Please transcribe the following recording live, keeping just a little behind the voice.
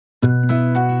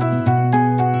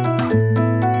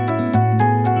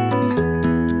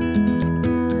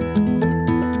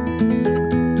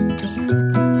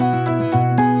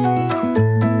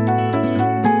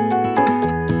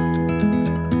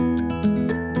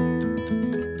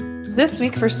This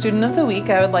week for Student of the Week,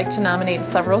 I would like to nominate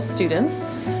several students.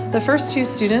 The first two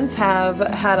students have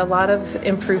had a lot of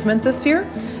improvement this year.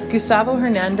 Gustavo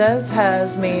Hernandez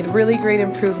has made really great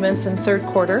improvements in third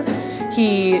quarter.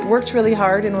 He worked really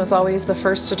hard and was always the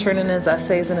first to turn in his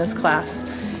essays in his class.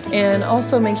 And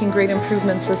also making great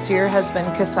improvements this year has been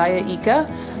Kasaya Ika.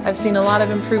 I've seen a lot of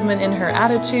improvement in her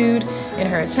attitude, in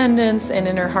her attendance, and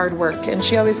in her hard work. And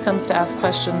she always comes to ask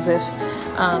questions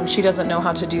if she doesn't know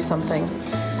how to do something.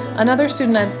 Another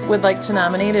student I would like to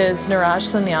nominate is Niraj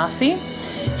Sannyasi.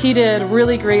 He did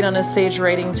really great on his sage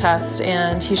writing test,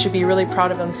 and he should be really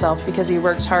proud of himself because he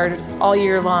worked hard all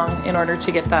year long in order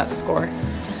to get that score.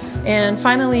 And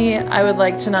finally, I would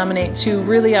like to nominate two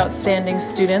really outstanding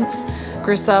students,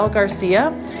 Grisel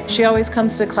Garcia. She always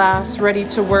comes to class ready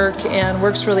to work and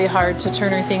works really hard to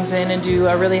turn her things in and do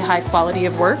a really high quality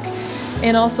of work.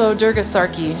 And also Durga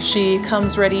Sarki. She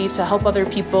comes ready to help other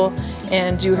people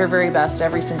and do her very best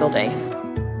every single day.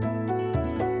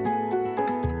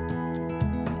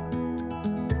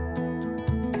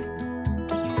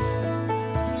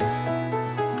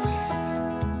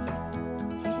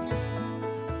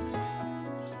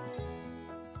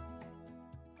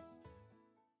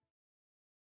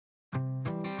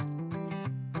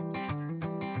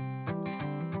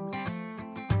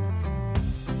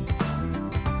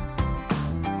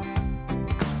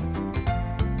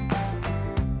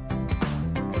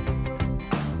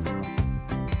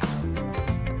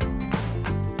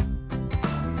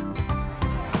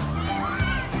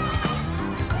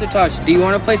 Aasutosh, do you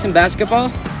want to play some basketball?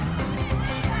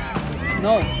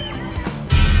 No.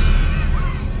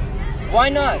 Why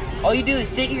not? All you do is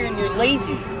sit here and you're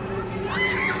lazy.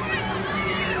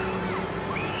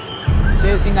 So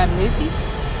you think I'm lazy?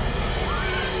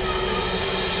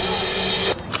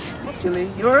 Actually,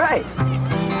 you're right.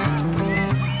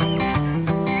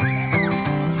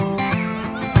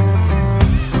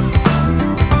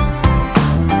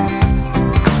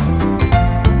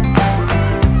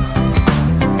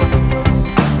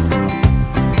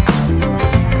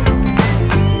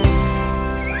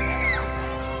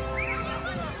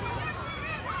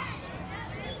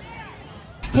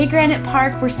 Hey Granite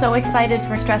Park, we're so excited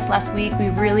for Stress Less Week. We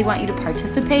really want you to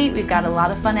participate. We've got a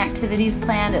lot of fun activities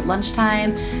planned at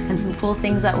lunchtime and some cool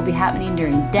things that will be happening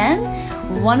during Den.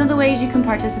 One of the ways you can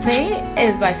participate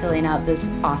is by filling out this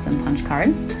awesome punch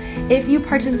card. If you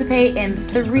participate in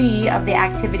 3 of the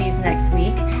activities next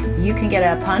week, you can get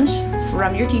a punch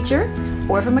from your teacher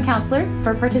or from a counselor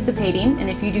for participating. And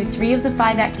if you do 3 of the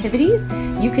 5 activities,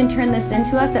 you can turn this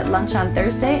into us at lunch on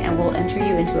Thursday and we'll enter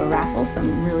you into a raffle.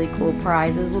 Some really cool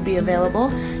prizes will be available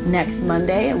next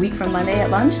Monday, a week from Monday at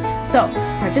lunch. So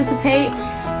participate,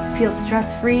 feel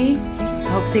stress-free. I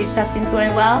hope sage testing's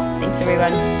going well. Thanks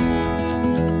everyone.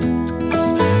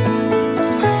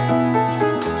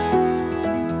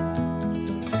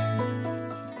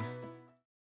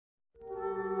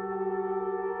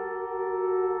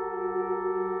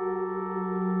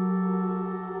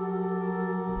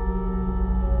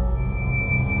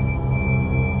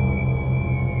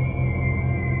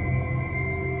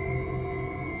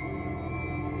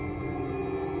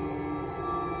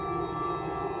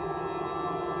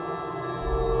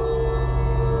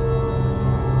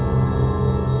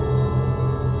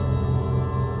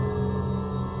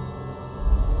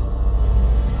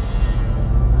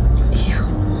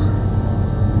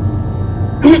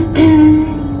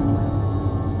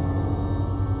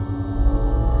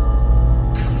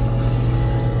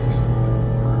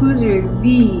 Whose are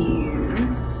these?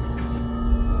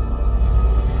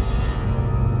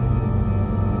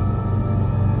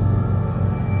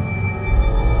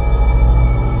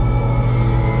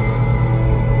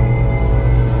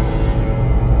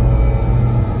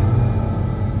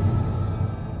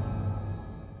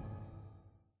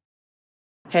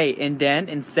 Hey, and then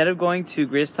instead of going to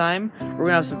Grizz time, we're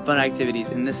gonna have some fun activities,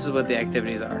 and this is what the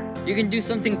activities are. You can do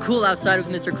something cool outside with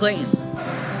Mr. Clayton.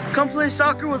 Come play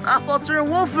soccer with Afalter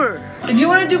and Wolfer. If you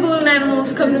want to do balloon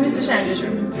animals, come to Mr. Sanders'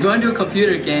 room. If you want to do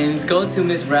computer games, go to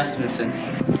Miss Rasmussen.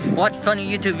 Watch funny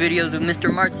YouTube videos with Mr.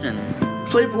 Martson.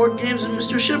 Play board games in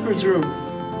Mr. Shepard's room.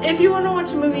 If you want to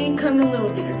watch a movie, come to Little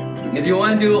Theater. If you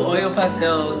want to do oil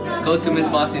pastels, go to Miss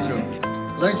Bossy's room.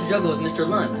 Learn to juggle with Mr.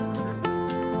 Lund.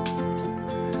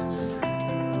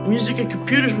 Music and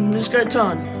computers with Miss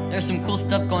Gaitan. There's some cool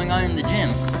stuff going on in the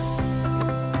gym.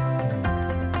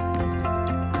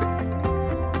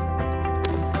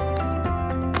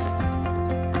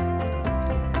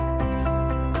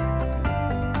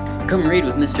 Come read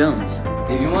with Miss Jones.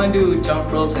 If you want to do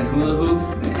jump ropes and hula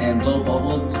hoops and blow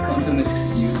bubbles, just come to Miss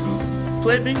Yu's room.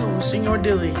 Play bingo with Senor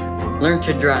Dilly. Learn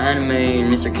to draw anime in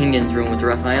Mr. Kingan's room with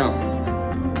Raphael.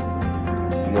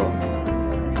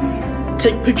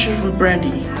 Take pictures with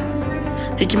Brandy.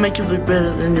 He can make you look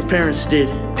better than your parents did.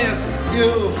 If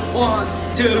you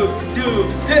want to do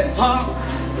hip hop,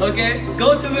 okay,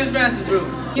 go to Miss Francis'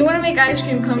 room. You want to make ice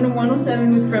cream, come to 107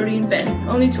 with Brody and Ben.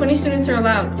 Only 20 students are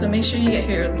allowed, so make sure you get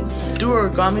here early. Do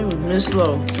origami with Miss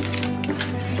Lowe.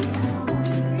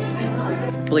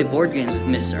 Play board games with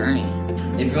Miss Ernie.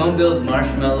 If you want to build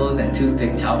marshmallows and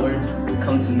toothpick towers,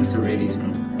 come to Mr. Rady's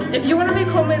room. If you want to make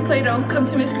homemade Play-Doh, come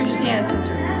to Miss Christy Hansen's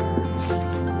room.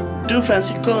 Do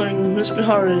fancy coloring with Miss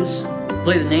Mijares.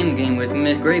 Play the name game with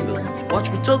Miss Graybill. Watch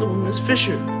Matilda with Miss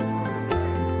Fisher.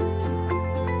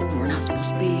 We're not supposed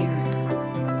to be here.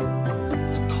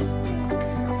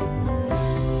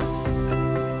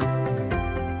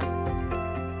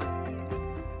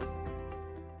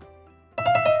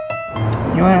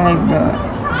 You ain't like that.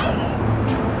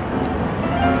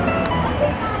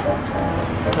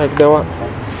 Like the what?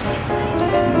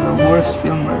 The worst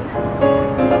filmer.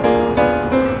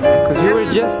 Because you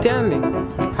were just standing.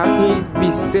 How can you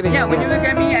be sitting Yeah, when you down? look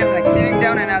at me, I'm like sitting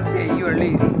down and I'll say you are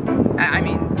lazy. I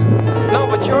mean... No,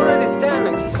 but you're already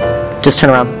standing. Just turn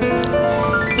around.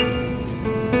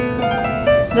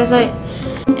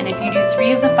 And if you do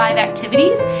 3 of the 5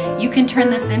 activities, you can turn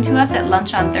this into us at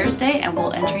lunch on Thursday and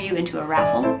we'll enter you into a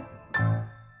raffle.